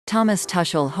Thomas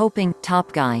Tuchel hoping,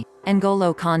 top guy,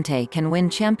 N'Golo Kante can win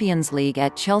Champions League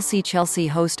at Chelsea. Chelsea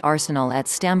host Arsenal at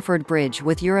Stamford Bridge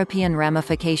with European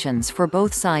ramifications for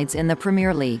both sides in the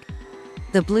Premier League.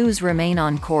 The Blues remain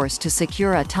on course to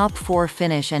secure a top 4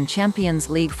 finish and Champions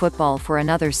League football for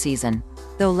another season,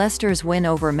 though Leicester's win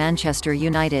over Manchester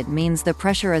United means the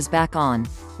pressure is back on,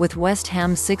 with West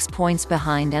Ham 6 points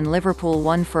behind and Liverpool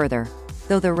 1 further,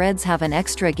 though the Reds have an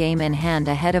extra game in hand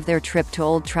ahead of their trip to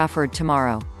Old Trafford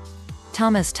tomorrow.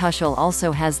 Thomas Tuchel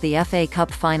also has the FA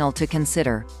Cup final to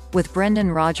consider, with Brendan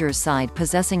Rodgers' side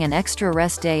possessing an extra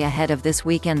rest day ahead of this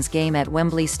weekend's game at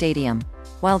Wembley Stadium,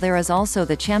 while there is also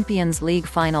the Champions League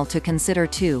final to consider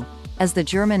too, as the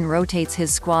German rotates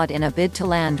his squad in a bid to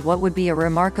land what would be a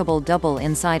remarkable double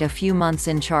inside a few months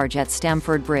in charge at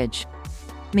Stamford Bridge.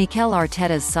 Mikel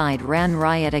Arteta's side ran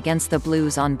riot against the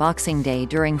Blues on Boxing Day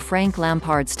during Frank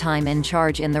Lampard's time in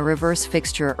charge in the reverse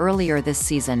fixture earlier this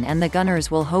season, and the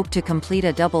Gunners will hope to complete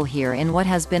a double here in what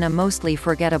has been a mostly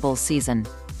forgettable season.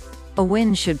 A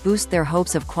win should boost their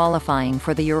hopes of qualifying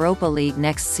for the Europa League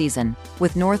next season,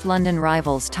 with North London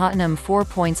rivals Tottenham 4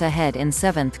 points ahead in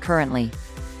 7th currently.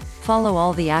 Follow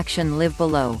all the action live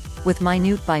below, with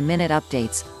minute-by-minute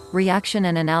updates, reaction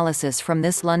and analysis from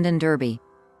this London derby.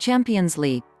 Champions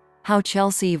League. How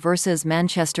Chelsea vs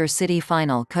Manchester City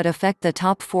final could affect the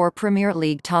top 4 Premier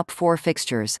League top 4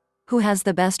 fixtures. Who has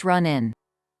the best run in?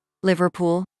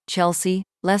 Liverpool, Chelsea,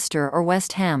 Leicester or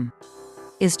West Ham?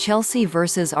 Is Chelsea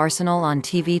vs Arsenal on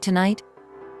TV tonight?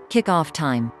 Kickoff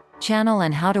time. Channel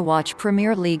and how to watch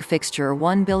Premier League fixture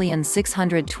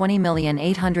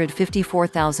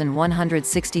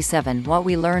 1,620,854,167. What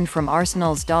we learned from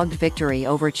Arsenal's dogged victory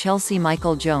over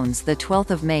ChelseaMichael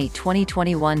Jones12 May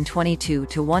 2021-22 to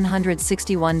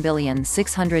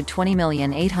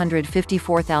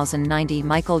 161,620,854,090.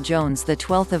 Michael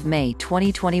Jones12 May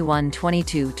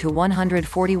 2021-22 to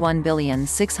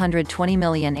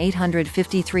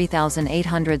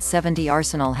 141,620,853,870.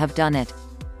 Arsenal have done it.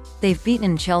 They've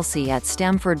beaten Chelsea at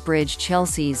Stamford Bridge.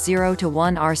 Chelsea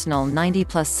 0-1 Arsenal 90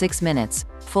 plus 6 minutes,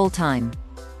 full time.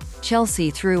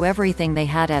 Chelsea threw everything they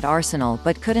had at Arsenal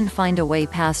but couldn't find a way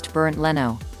past Bernd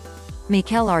Leno.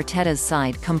 Mikel Arteta's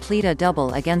side complete a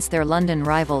double against their London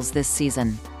rivals this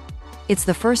season. It's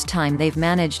the first time they've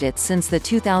managed it since the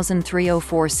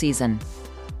 2003-04 season.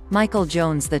 Michael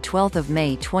Jones12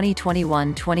 May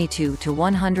 2021-22 to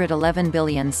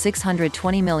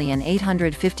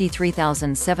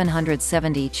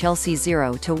 111,620,853,770. Chelsea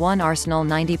 0-1 Arsenal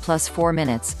 90 plus 4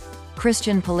 minutes.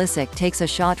 Christian Pulisic takes a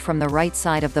shot from the right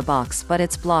side of the box but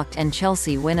it's blocked and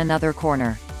Chelsea win another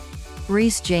corner.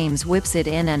 Reece James whips it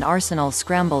in and Arsenal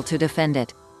scramble to defend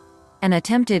it. An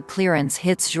attempted clearance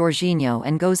hits Jorginho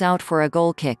and goes out for a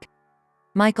goal kick.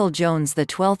 Michael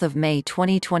Jones12 May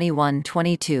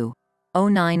 2021-22.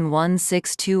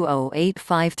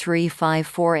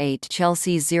 0916208535548.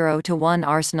 Chelsea 0-1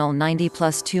 Arsenal 90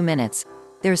 plus 2 minutes.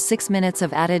 There's 6 minutes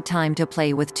of added time to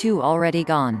play with 2 already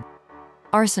gone.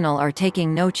 Arsenal are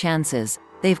taking no chances,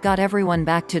 they've got everyone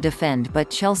back to defend but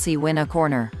Chelsea win a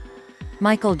corner.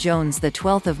 Michael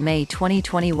Jones12 May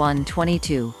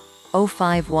 2021-22.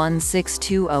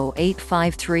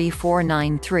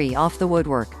 05162085349 off the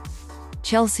woodwork.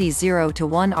 Chelsea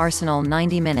 0-1 Arsenal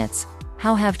 90 minutes.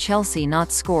 How have Chelsea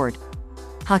not scored?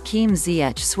 Hakim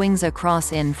Ziyech swings a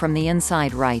cross in from the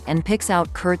inside right and picks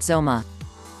out Kurt Zouma.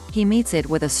 He meets it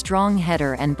with a strong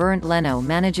header and Bernd Leno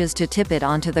manages to tip it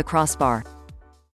onto the crossbar.